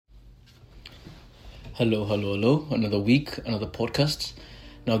Hello. Another week, another podcast.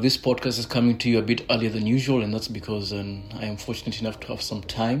 Now, this podcast is coming to you a bit earlier than usual, and that's because I am fortunate enough to have some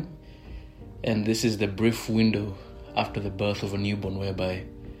time. And this is the brief window after the birth of a newborn whereby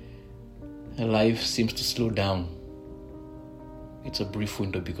life seems to slow down. It's a brief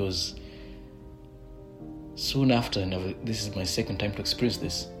window because soon after, and this is my second time to experience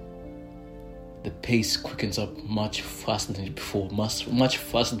this, the pace quickens up much faster than before, much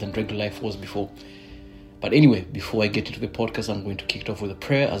faster than regular life was before. But anyway, before I get into the podcast, I'm going to kick it off with a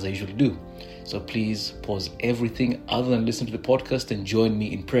prayer as I usually do. So please pause everything other than listen to the podcast and join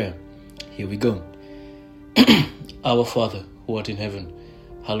me in prayer. Here we go. Our Father, who art in heaven,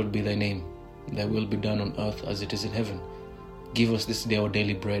 hallowed be thy name. Thy will be done on earth as it is in heaven. Give us this day our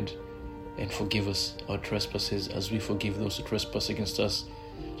daily bread, and forgive us our trespasses as we forgive those who trespass against us.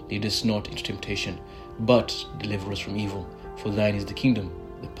 Lead us not into temptation, but deliver us from evil. For thine is the kingdom,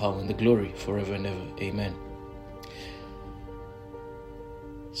 the power and the glory forever and ever. Amen.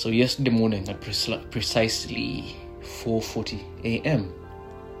 So yesterday morning at precisely 4:40 a.m.,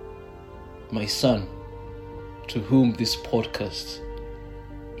 my son, to whom this podcast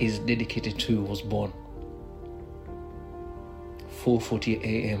is dedicated to, was born. 4:40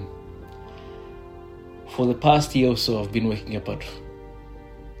 a.m. For the past year or so, I've been waking up at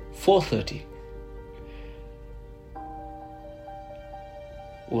 4:30.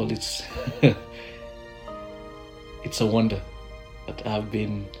 Well, it's a wonder that I've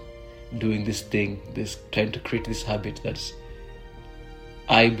been doing this thing, trying to create this habit that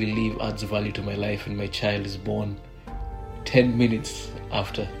I believe adds value to my life, and my child is born 10 minutes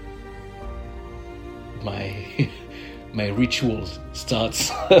after my ritual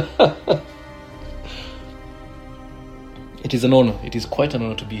starts. It is an honor. It is quite an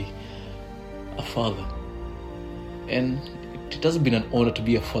honor to be a father, and it has been an honor to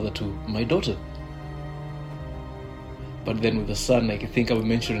be a father to my daughter. But then with the son, I think I've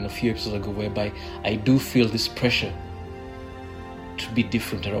mentioned in a few episodes ago, whereby I do feel this pressure to be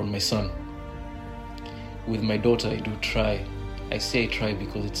different around my son. With my daughter, I do try. I say I try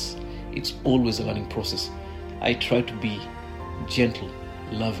because it's always a learning process. I try to be gentle,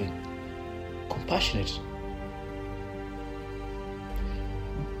 loving, compassionate.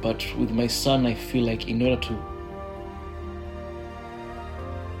 But with my son, I feel like in order to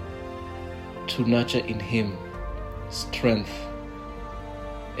nurture in him strength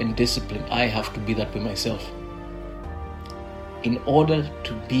and discipline, I have to be that way myself. In order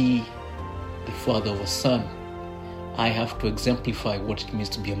to be the father of a son, I have to exemplify what it means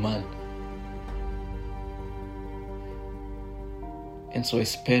to be a man. And so I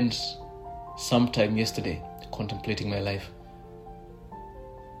spent some time yesterday contemplating my life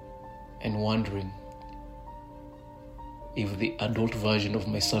and wondering if the adult version of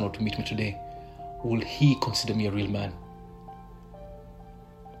my son were to meet me today, will he consider me a real man?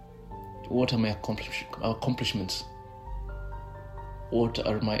 What are my accomplishments? What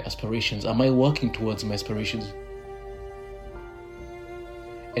are my aspirations? Am I working towards my aspirations?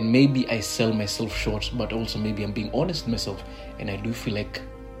 And maybe I sell myself short, but also maybe I'm being honest with myself, and I do feel like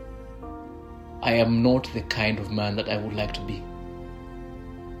I am not the kind of man that I would like to be.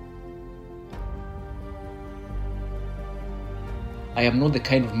 I am not the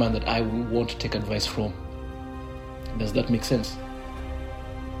kind of man that I would want to take advice from. Does that make sense?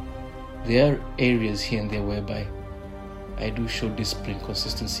 There are areas here and there whereby I do show discipline,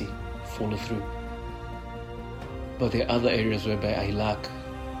 consistency, follow through. But there are other areas whereby I lack.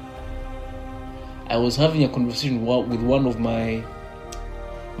 I was having a conversation with one of my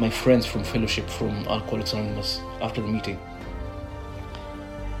friends from fellowship, from Alcoholics Anonymous, after the meeting.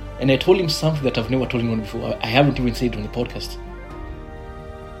 And I told him something that I've never told anyone before. I haven't even said it on the podcast.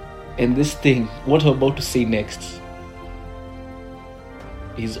 And this thing, what I'm about to say next,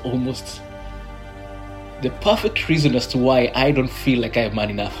 is almost the perfect reason as to why I don't feel like I am man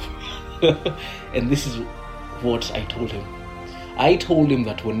enough. And this is what I told him. I told him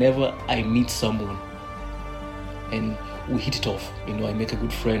that whenever I meet someone and we hit it off, I make a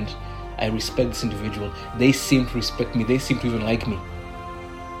good friend, I respect this individual, they seem to respect me, they seem to even like me,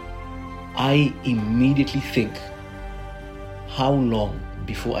 I immediately think, how long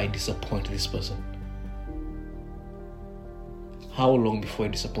before I disappoint this person? How long before I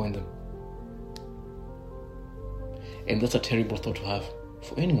disappoint them? And that's a terrible thought to have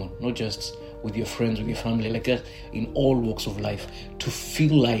for anyone, not just with your friends, with your family, like that, in all walks of life.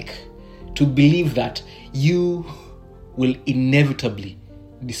 To believe that you will inevitably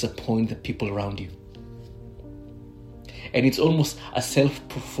disappoint the people around you. And it's almost a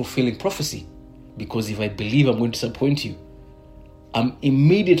self-fulfilling prophecy, because if I believe I'm going to disappoint you, I'm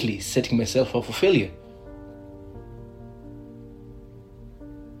immediately setting myself up for failure.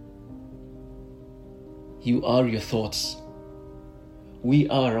 You are your thoughts. We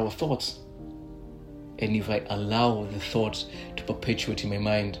are our thoughts. And if I allow the thought to perpetuate in my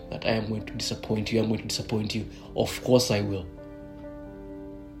mind that I am going to disappoint you, I'm going to disappoint you, of course I will.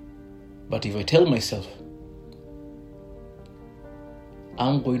 But if I tell myself,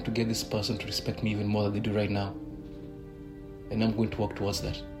 I'm going to get this person to respect me even more than they do right now, and I'm going to work towards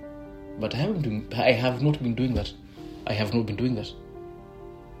that. But I have not been doing that. I have not been doing that.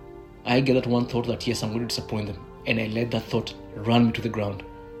 I get that one thought that yes, I'm going to disappoint them, and I let that thought run me to the ground.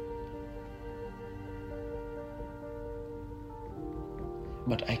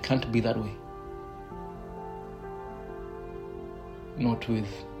 But I can't be that way. Not with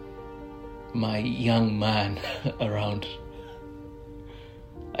my young man around.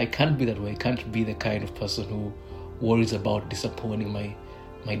 I can't be that way. I can't be the kind of person who worries about disappointing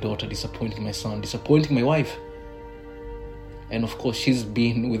my daughter, disappointing my son, disappointing my wife. And of course, she's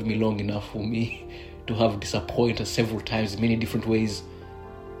been with me long enough for me to have disappointed her several times in many different ways.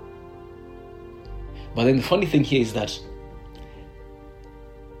 But then the funny thing here is that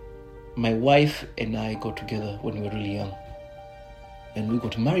my wife and I got together when we were really young. And we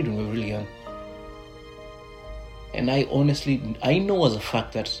got married when we were really young. And I know as a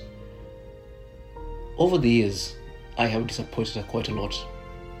fact that over the years, I have disappointed her quite a lot.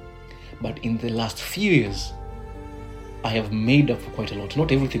 But in the last few years, I have made up for quite a lot.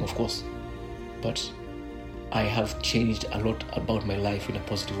 Not everything, of course, but I have changed a lot about my life in a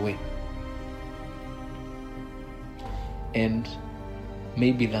positive way. And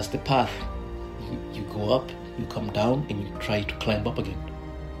maybe that's the path. You go up, you come down, and you try to climb up again.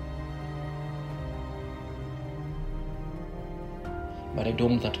 But I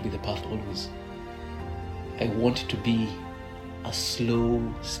don't want that to be the path always. I want it to be a slow,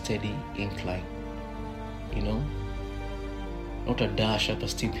 steady incline. You know? Not a dash up a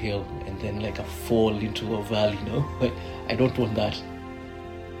steep hill and then like a fall into a valley, you know? I don't want that.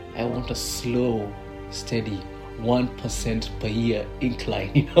 I want a slow, steady, 1% per year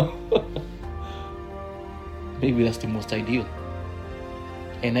incline, you know? Maybe that's the most ideal.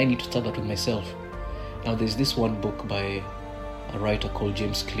 And I need to start that with myself. Now there's this one book by a writer called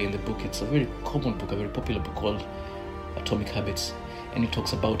James Clear in the book. It's a very common book, a very popular book called Atomic Habits. And it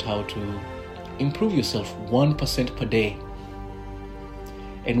talks about how to improve yourself 1% per day.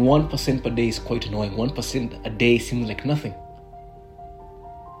 And 1% per day is quite annoying. 1% a day seems like nothing.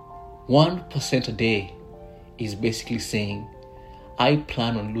 1% a day is basically saying, I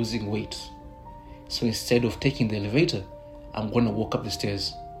plan on losing weight. So instead of taking the elevator, I'm going to walk up the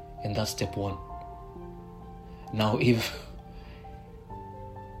stairs. And that's step one. Now, if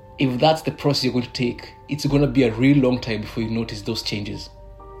that's the process you're going to take, it's going to be a real long time before you notice those changes.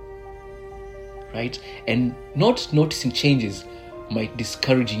 Right? And not noticing changes might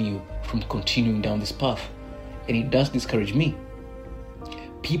discouraging you from continuing down this path. And it does discourage me.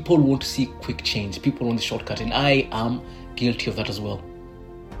 People want to see quick change. People want the shortcut. And I am guilty of that as well.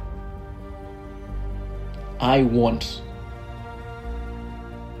 I want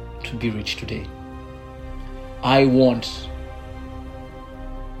to be rich today. I want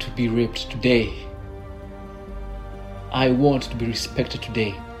to be ripped today. I want to be respected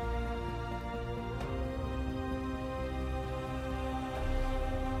today.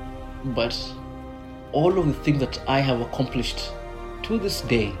 But all of the things that I have accomplished to this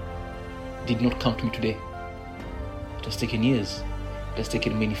day did not come to me today. It has taken years. It has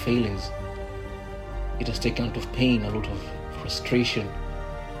taken many failings. It has taken a lot of pain, a lot of frustration,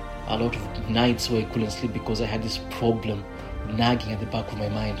 a lot of nights where I couldn't sleep because I had this problem nagging at the back of my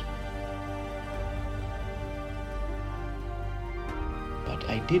mind. But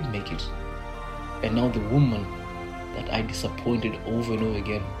I did make it. And now the woman that I disappointed over and over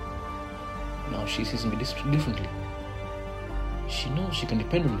again, now she sees me differently. She knows she can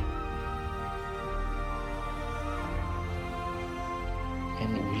depend on me.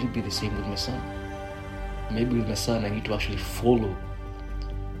 And will it be the same with my son? Maybe with my son I need to actually follow,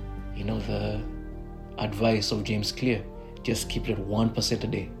 the advice of James Clear. Just keep it at 1% a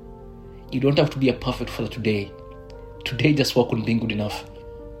day. You don't have to be a perfect father today. Today just work on being good enough.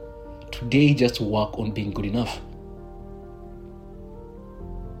 Today just work on being good enough.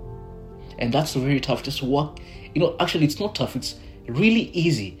 And that's very tough. Just work. Actually it's not tough. It's really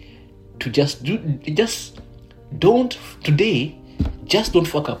easy to just don't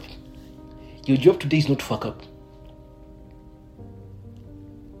fuck up. Your job today is not to fuck up.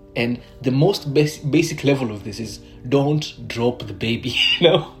 And the most basic level of this is don't drop the baby.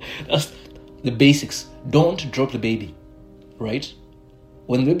 That's the basics. Don't drop the baby, right?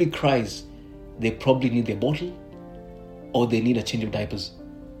 When the baby cries, they probably need their bottle or they need a change of diapers,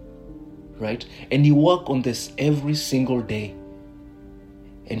 right? And you work on this every single day.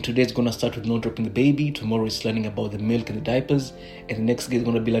 And today it's going to start with not dropping the baby. Tomorrow it's learning about the milk and the diapers. And the next day it's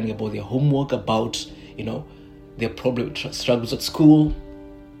going to be learning about their homework, about, their problem struggles at school,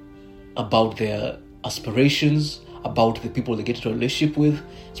 about their aspirations, about the people they get into a relationship with.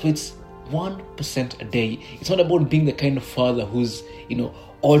 So it's 1% a day. It's not about being the kind of father who's,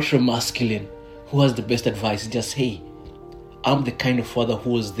 ultra masculine, who has the best advice. It's just, hey, I'm the kind of father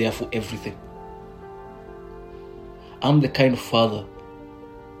who was there for everything. I'm the kind of father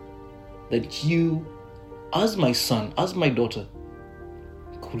that you, as my son, as my daughter,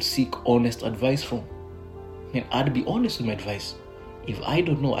 could seek honest advice from. And I'd be honest with my advice. If I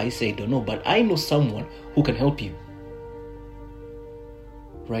don't know, I say I don't know, but I know someone who can help you.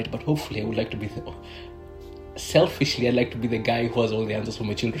 Right? But hopefully I would like to be selfishly, I'd like to be the guy who has all the answers for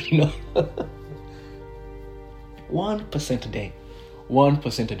my children, 1% a day.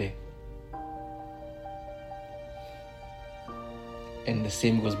 1% a day. And the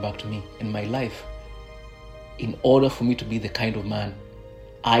same goes back to me in my life. In order for me to be the kind of man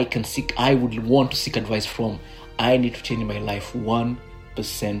I would want to seek advice from, I need to change my life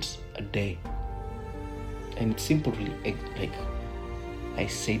 1% a day. And it's simply like I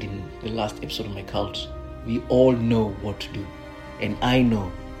said in the last episode of my cult, we all know what to do. And I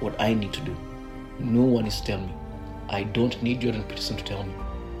know what I need to do. No one is telling me. I don't need Jordan Peterson to tell me.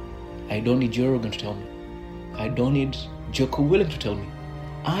 I don't need Joe Rogan to tell me. I don't need Jocko Willink to tell me.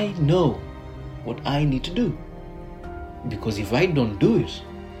 I know what I need to do. Because if I don't do it,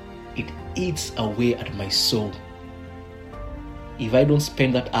 it eats away at my soul. If I don't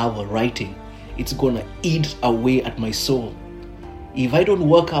spend that hour writing, it's gonna eat away at my soul. If I don't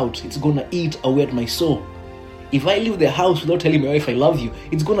work out, it's gonna eat away at my soul. If I leave the house without telling my wife I love you,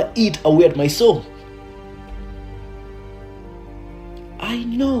 it's gonna eat away at my soul. I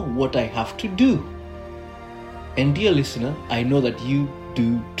know what I have to do. And dear listener, I know that you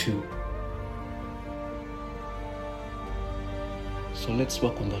do too. So let's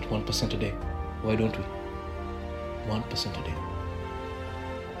work on that 1% a day. Why don't we? 1% a day.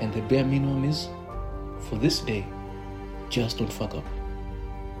 And the bare minimum is, for this day, just don't fuck up.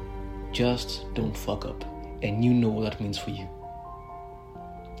 Just don't fuck up. And you know what that means for you.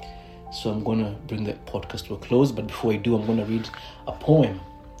 So I'm going to bring the podcast to a close. But before I do, I'm going to read a poem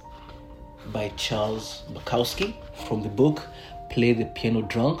by Charles Bukowski from the book Play the Piano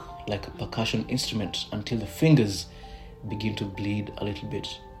Drunk Like a Percussion Instrument Until the Fingers Begin to Bleed a Little Bit.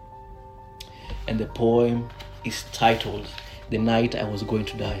 And the poem is titled The Night I Was Going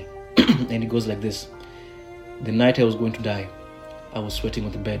to Die. And it goes like this. The night I was going to die, I was sweating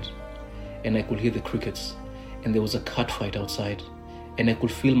on the bed, and I could hear the crickets, and there was a cat fight outside, and I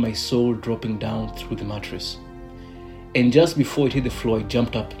could feel my soul dropping down through the mattress. And just before it hit the floor, I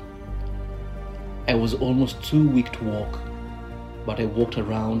jumped up. I was almost too weak to walk, but I walked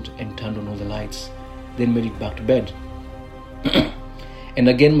around and turned on all the lights, then made it back to bed. And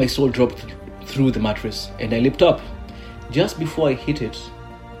again my soul dropped through the mattress, and I leaped up. Just before it hit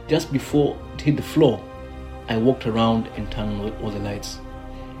the floor, I walked around and turned on all the lights,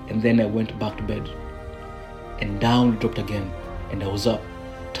 and then I went back to bed. And down it dropped again, and I was up,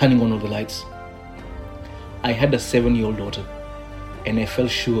 turning on all the lights. I had a 7-year-old daughter, and I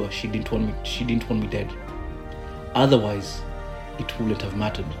felt sure she didn't want me dead. Otherwise, it wouldn't have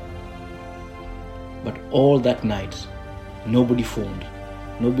mattered. But all that night, nobody phoned.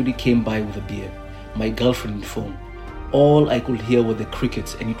 Nobody came by with a beer. My girlfriend didn't phone. All I could hear were the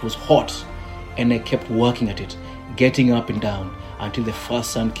crickets, and it was hot. And I kept working at it, getting up and down until the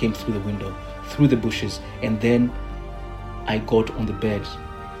first sun came through the window, through the bushes, and then I got on the bed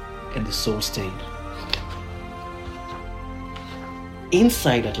and the soul stayed.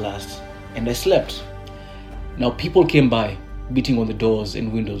 Inside at last, and I slept. Now people came by, beating on the doors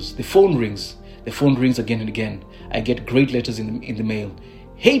and windows. The phone rings again and again. I get great letters in the mail,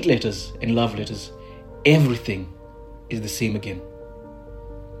 hate letters and love letters. Everything is the same again.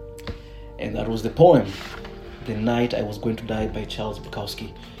 And that was the poem, The Night I Was Going to Die by Charles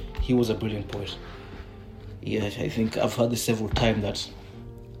Bukowski. He was a brilliant poet. Yeah, I think I've heard this several times that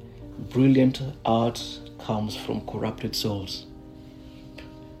brilliant art comes from corrupted souls.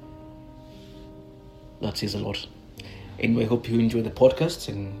 That says a lot. Anyway, I hope you enjoy the podcast,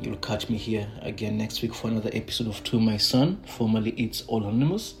 and you'll catch me here again next week for another episode of To My Son, formerly It's All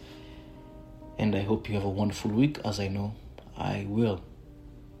Anonymous. And I hope you have a wonderful week, as I know I will.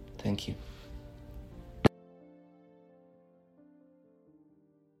 Thank you.